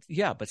ago, but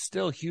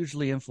still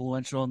hugely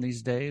influential in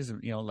these days.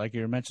 Like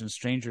you mentioned,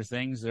 Stranger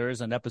Things. There is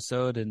an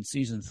episode in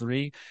season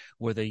 3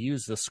 where they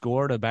use the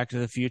score to Back to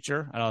the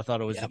Future, and I thought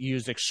it was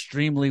used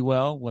extremely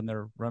well when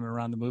they're running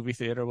around the movie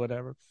theater or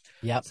whatever.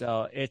 Yeah.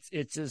 So it's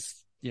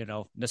just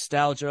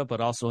nostalgia,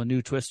 but also a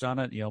new twist on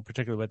it.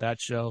 Particularly with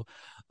that show.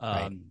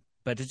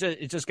 But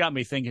it just got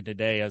me thinking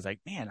today. I was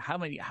like, man, how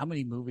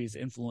many movies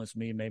influenced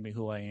me, made me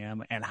who I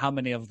am, and how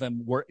many of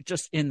them were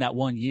just in that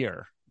one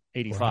year.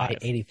 85. Right,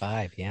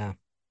 85, yeah.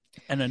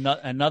 And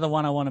another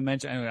one I want to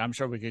mention, and I'm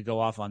sure we could go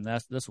off on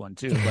this one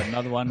too, but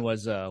another one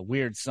was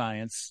Weird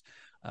Science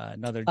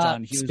Another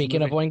John Hughes Speaking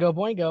movie. of Oingo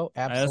Boingo,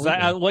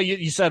 absolutely. Well,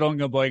 you said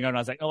Oingo Boingo, and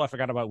I was like, oh, I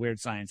forgot about Weird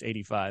Science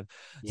 '85.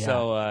 Yeah.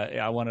 So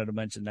I wanted to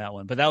mention that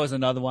one, but that was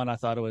another one I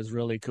thought it was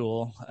really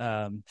cool.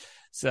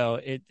 So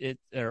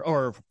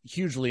or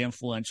hugely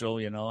influential.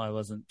 I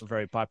wasn't a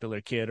very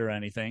popular kid or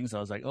anything, so I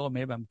was like, oh,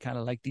 maybe I'm kind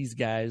of like these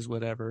guys,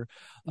 whatever.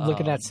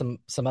 Looking at some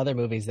other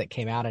movies that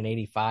came out in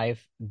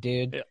 '85,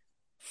 dude. Yeah.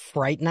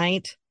 Fright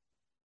Night.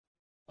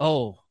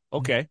 Oh,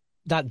 okay.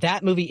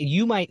 That movie,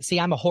 you might see.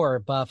 I'm a horror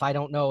buff. I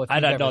don't know if I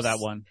don't know that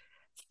one.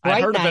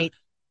 Fright Night.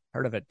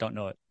 Heard of it. Don't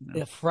know it.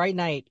 No. Fright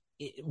Night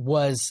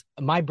was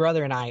my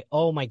brother and I.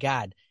 Oh my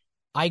God.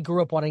 I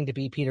grew up wanting to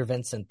be Peter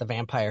Vincent, the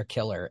vampire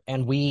killer.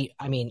 And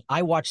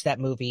I watched that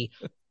movie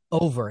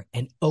over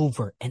and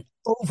over and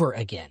over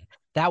again.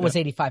 That was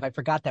 85. I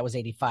forgot that was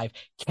 85.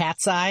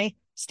 Cat's Eye,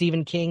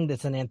 Stephen King.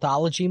 That's an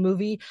anthology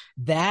movie.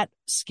 That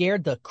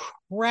scared the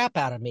crap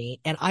out of me.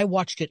 And I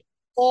watched it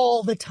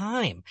all the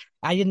time.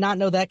 I did not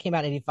know that came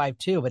out in 85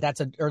 too, but that's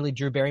an early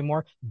Drew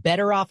Barrymore.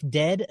 Better Off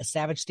Dead, a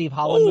Savage Steve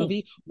Holland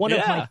movie. One of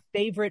my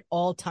favorite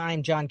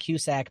all-time John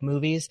Cusack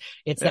movies.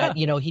 It's that,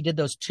 he did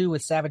those two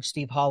with Savage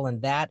Steve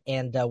Holland, that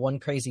and One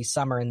Crazy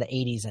Summer in the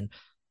 80s. And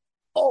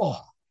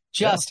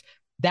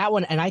that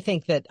one. And I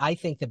think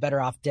that Better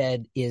Off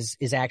Dead is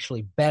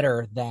actually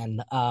better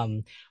than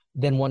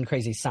One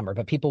Crazy Summer,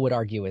 but people would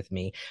argue with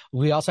me.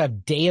 We also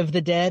have Day of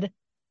the Dead,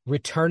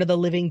 Return of the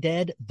Living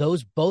Dead.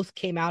 Those both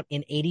came out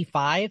in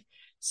 85.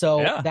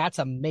 So that's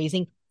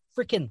amazing.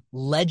 Freaking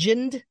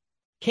Legend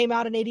came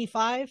out in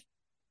 85.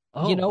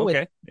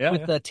 With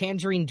the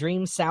Tangerine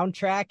Dream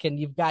soundtrack. And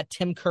you've got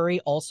Tim Curry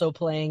also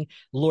playing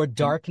Lord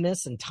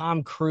Darkness, and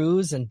Tom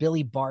Cruise and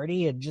Billy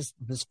Barty, and just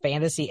this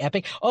fantasy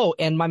epic. Oh,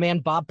 and my man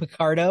Bob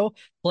Picardo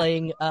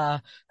playing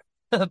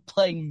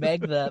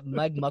Meg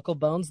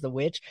Mucklebones, the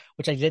witch,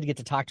 which I did get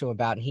to talk to him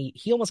about. And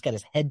he almost got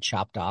his head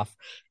chopped off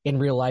in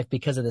real life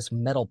because of this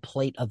metal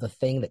plate of the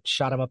thing that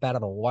shot him up out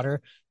of the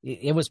water.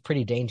 It was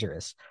pretty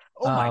dangerous.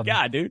 Oh my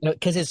God, dude.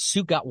 Because his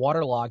suit got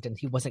waterlogged and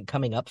he wasn't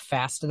coming up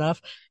fast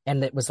enough.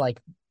 And it was like,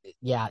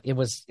 it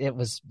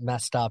was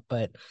messed up,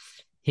 but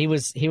he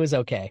was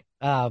okay.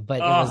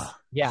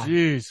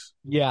 Jeez.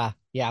 Yeah.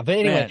 But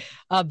anyway,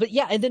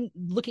 and then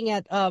looking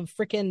at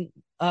freaking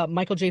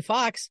Michael J.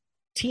 Fox,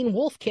 Teen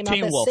Wolf came out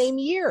that same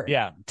year.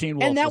 Yeah, Teen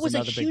Wolf. And that was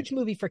a huge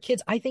movie for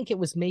kids. I think it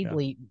was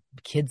mainly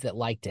kids that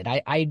liked it.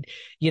 I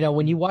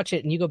when you watch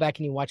it and you go back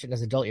and you watch it as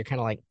an adult, you're kind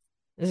of like,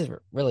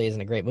 really isn't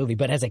a great movie.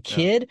 But as a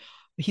kid,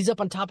 he's up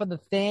on top of the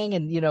thing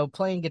and,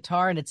 playing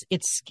guitar, and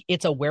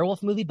it's a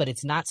werewolf movie, but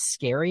it's not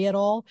scary at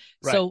all.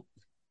 Right. So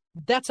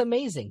that's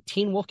amazing.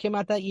 Teen Wolf came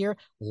out that year.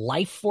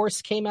 Life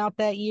Force came out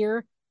that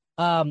year.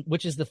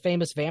 Which is the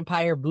famous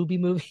vampire booby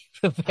movie,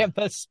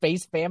 the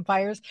space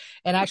vampires.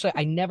 And actually,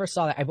 I never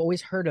saw that. I've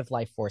always heard of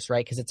Life Force,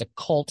 right? Because it's a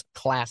cult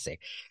classic.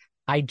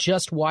 I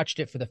just watched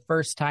it for the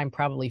first time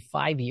probably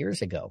 5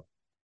 years ago.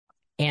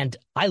 And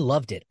I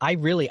loved it.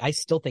 I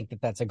still think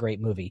that that's a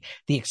great movie.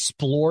 The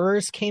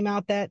Explorers came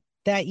out that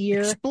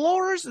year.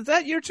 Explorers? Is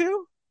that year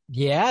too?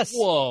 Yes.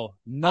 Whoa.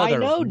 Another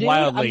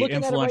wildly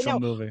influential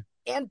movie.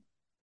 And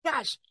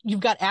gosh,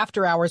 you've got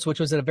After Hours, which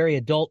was a very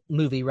adult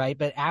movie, right?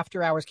 But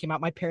After Hours came out.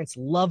 My parents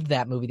loved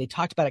that movie. They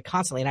talked about it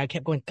constantly. And I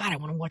kept going, God, I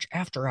want to watch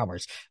After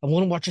Hours. I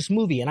want to watch this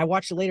movie. And I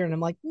watched it later and I'm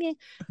like, meh.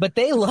 But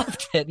they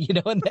loved it,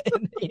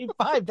 in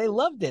 85. They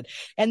loved it.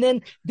 And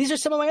then these are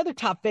some of my other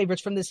top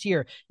favorites from this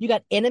year. You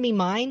got Enemy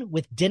Mine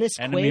with Dennis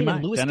Quaid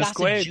and Louis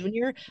Gossett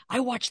Jr.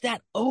 I watched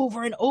that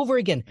over and over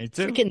again. Me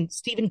too. Freaking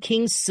Stephen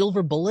King's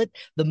Silver Bullet,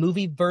 the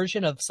movie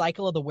version of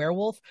Cycle of the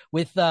Werewolf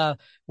with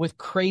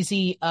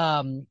crazy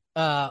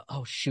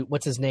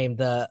what's his name?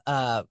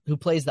 The who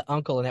plays the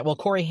uncle in that? Well,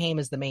 Corey Haim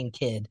is the main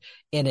kid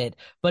in it,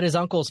 but his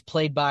uncle's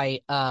played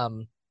by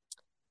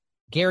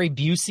Gary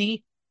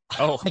Busey.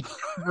 Oh, like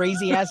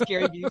crazy ass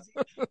Gary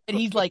Busey, and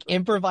he's like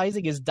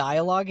improvising his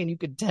dialogue, and you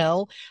could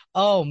tell.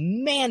 Oh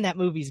man, that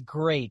movie's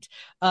great.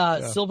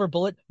 Silver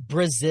Bullet,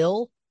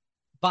 Brazil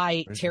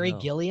by Terry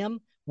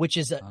Gilliam, which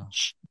is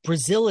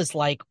Brazil is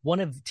like one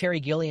of Terry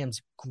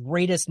Gilliam's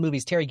greatest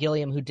movies. Terry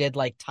Gilliam, who did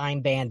like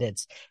Time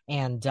Bandits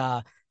and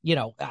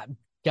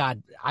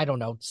God, I don't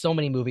know, so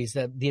many movies.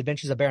 The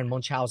Adventures of Baron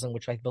Munchausen,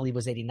 which I believe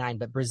was 89,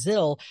 but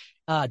Brazil,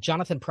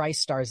 Jonathan Pryce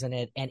stars in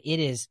it, and it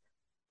is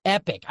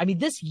epic. I mean,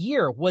 this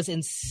year was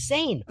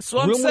insane. That's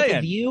what Room I'm saying. with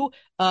a View,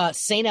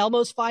 St.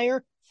 Elmo's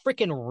Fire,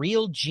 freaking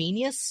Real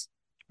Genius.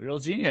 Real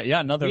Genius, yeah,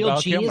 another Real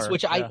Val Genius, Kilmer.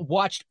 which I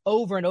watched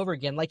over and over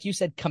again. Like you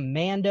said,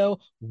 Commando,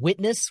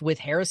 Witness with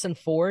Harrison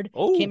Ford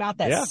came out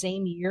that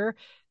same year.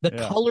 The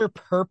Color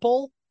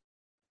Purple.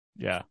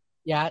 Yeah.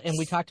 Yeah, and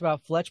we talked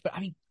about Fletch, but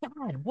I mean,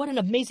 God, what an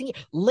amazing year.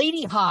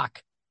 Lady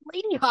Hawk.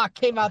 Lady Hawk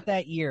came out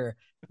that year.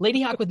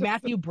 Lady Hawk with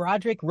Matthew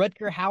Broderick,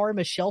 Rutger Hauer,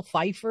 Michelle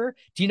Pfeiffer.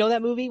 Do you know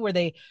that movie where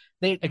they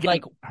Again,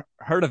 like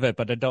heard of it,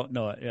 but I don't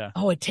know it. Yeah.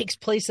 Oh, it takes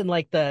place in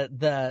like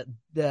the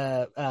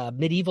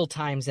medieval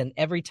times, and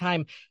every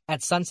time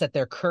at sunset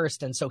they're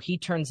cursed, and so he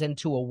turns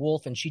into a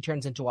wolf and she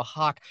turns into a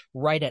hawk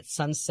right at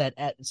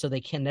sunset, so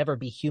they can never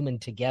be human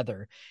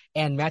together.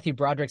 And Matthew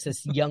Broderick's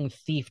this young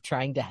thief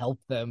trying to help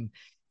them.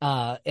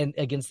 and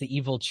against the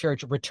evil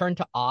church. Return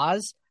to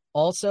Oz,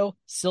 also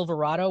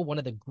Silverado, one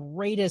of the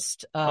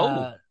greatest.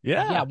 One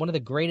of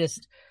the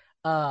greatest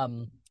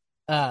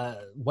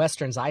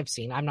westerns I've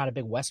seen. I'm not a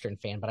big western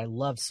fan, but I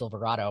love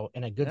Silverado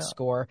and a good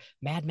score.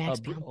 Mad Max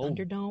Beyond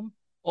Thunderdome.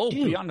 Oh,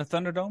 dude. Beyond the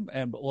Thunderdome,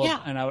 and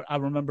I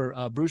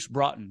remember Bruce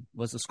Broughton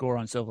was the score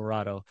on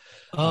Silverado.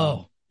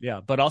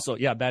 But also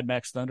Mad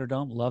Max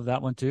Thunderdome, love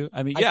that one too.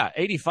 I mean,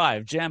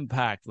 85, jam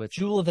packed with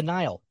Jewel of the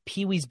Nile,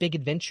 Pee-wee's Big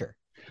Adventure.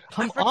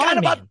 I forgot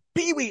about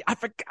Pee-wee.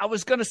 I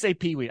was gonna say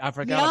Pee-wee. I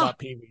forgot about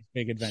Pee-wee's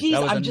Big Adventure.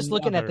 Jeez, I'm just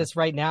looking at this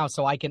right now,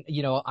 so I can,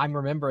 I'm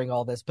remembering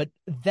all this. But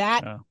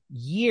that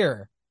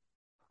year,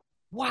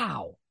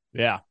 wow.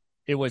 Yeah.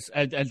 It was,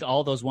 and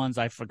all those ones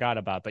I forgot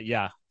about, but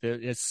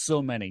it's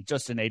so many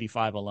just in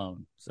 85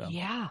 alone. So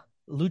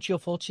Lucio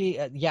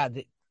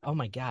Fulci, oh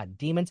my God,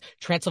 Demons,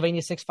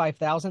 Transylvania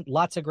 65000,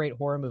 lots of great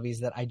horror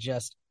movies that I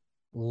just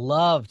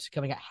loved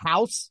coming out.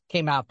 House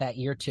came out that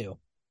year too.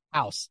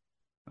 House.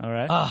 All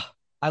right.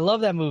 I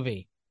love that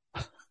movie.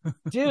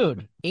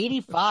 Dude,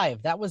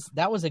 85. That was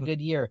a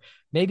good year.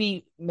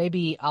 Maybe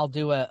I'll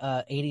do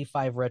a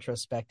 85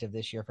 retrospective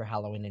this year for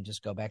Halloween and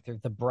just go back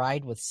through. The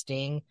Bride with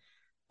Sting.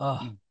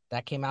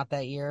 That came out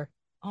that year.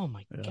 Oh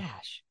my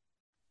gosh.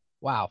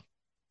 Wow.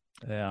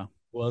 Yeah.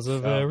 Was a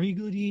very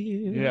good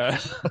year. Yeah.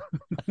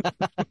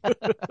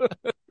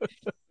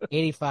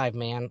 85,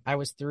 man. I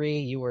was 3,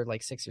 you were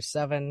like 6 or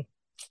 7.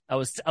 I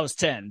was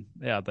 10.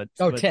 Yeah, but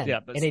 10.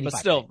 Yeah, but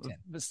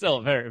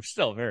still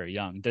very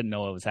young. Didn't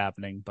know what was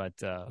happening, but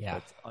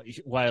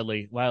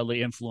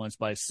wildly influenced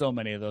by so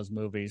many of those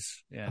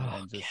movies.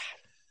 Just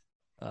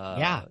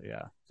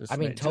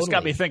totally. Just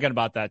got me thinking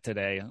about that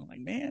today. I'm like,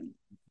 man.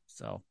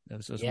 So it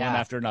was just one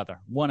after another,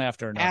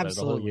 Absolutely.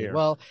 The whole year.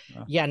 Well,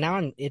 now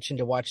I'm itching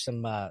to watch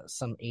some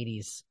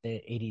 80s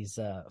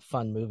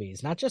fun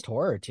movies, not just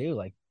horror too.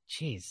 Like,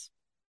 geez,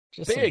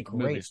 just big some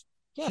great movies.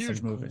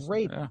 Huge movies.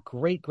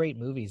 Great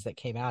movies that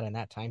came out in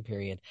that time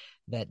period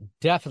that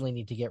definitely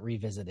need to get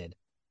revisited.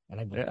 And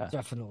I would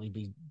definitely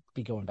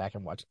be going back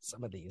and watching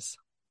some of these.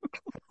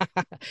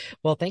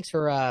 Well, thanks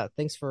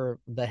for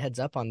the heads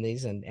up on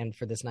these and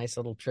for this nice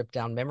little trip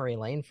down memory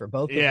lane for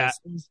both of us.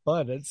 It's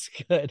fun. It's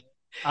good.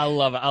 I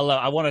love it.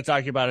 I want to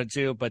talk about it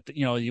too, but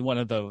you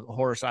wanted the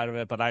horror side of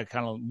it, but I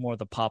kind of more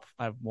the pop.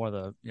 I have more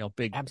the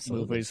big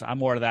movies. I'm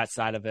more of that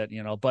side of it,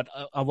 But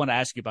I want to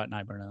ask you about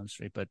Nightmare on Elm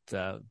Street, but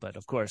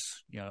of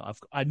course,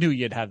 I knew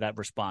you'd have that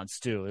response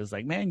too. It was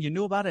like, man, you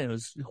knew about it. It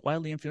was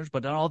wildly influenced,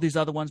 but then all these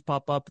other ones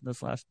pop up in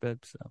this last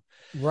bit. So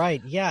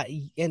right,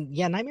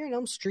 Nightmare on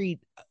Elm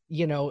Street.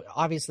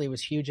 Obviously it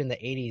was huge in the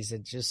 80s.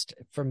 It just,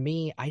 for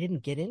me, I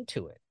didn't get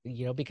into it,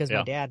 because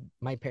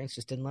my parents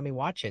just didn't let me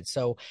watch it.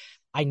 So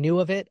I knew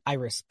of it. I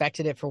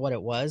respected it for what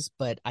it was,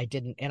 but I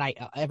didn't. And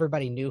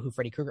everybody knew who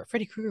Freddy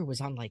Krueger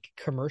was on like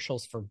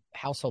commercials for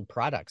household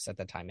products at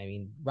the time. I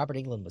mean, Robert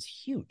Englund was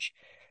huge.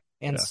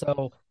 And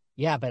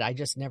but I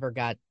just never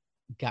got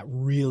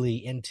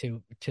really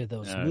into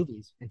those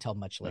movies until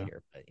much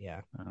later. But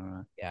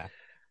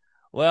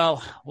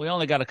Well, we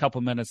only got a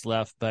couple minutes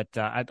left, but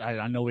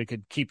I know we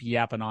could keep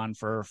yapping on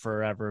for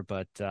forever.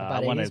 But I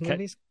want to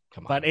movies.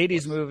 Come on, about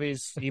 80s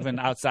movies, even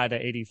outside of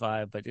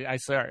 85. But I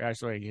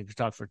swear, you could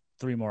talk for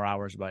 3 more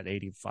hours about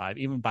 85.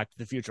 Even Back to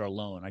the Future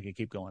alone, I could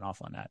keep going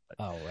off on that.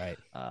 But,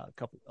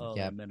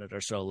 a minute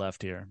or so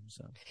left here.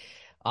 So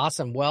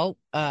awesome. Well,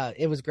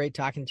 it was great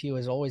talking to you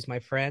as always, my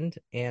friend.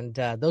 And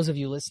those of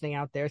you listening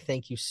out there,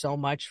 thank you so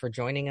much for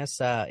joining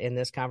us in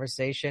this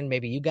conversation.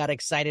 Maybe you got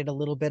excited a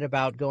little bit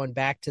about going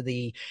back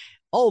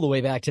all the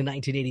way back to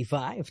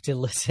 1985 to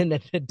listen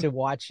and to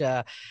watch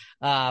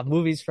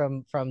movies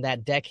from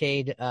that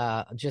decade.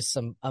 Just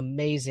some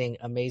amazing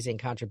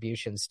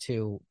contributions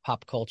to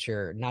pop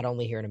culture, not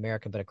only here in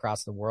America but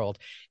across the world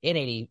in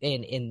the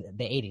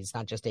 80s,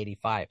 not just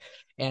 85.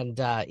 And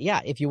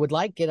if you would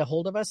like, get a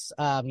hold of us.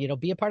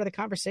 Be a part of the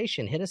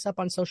conversation. Hit us up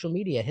on social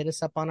media. Hit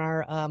us up on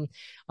our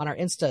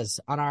Instas,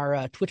 on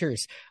our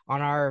Twitters,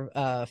 on our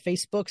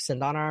Facebooks,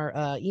 and on our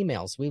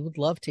emails. We would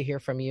love to hear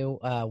from you.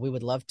 We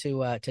would love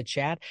to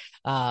chat.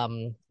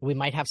 We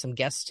might have some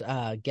guests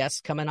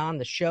coming on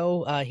the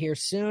show here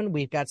soon.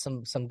 We've got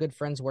some good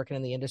friends working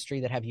in the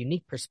industry that have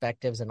unique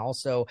perspectives and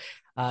also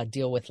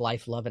deal with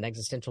life, love, and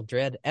existential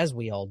dread, as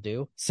we all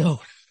do.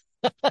 So,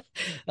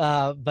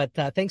 but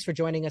thanks for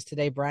joining us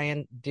today,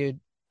 Brian. Dude,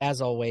 as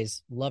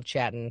always, love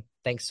chatting.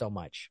 Thanks so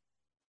much.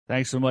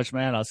 Thanks so much,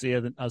 man. I'll see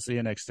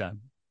you next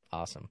time.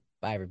 Awesome.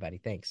 Bye, everybody.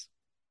 Thanks.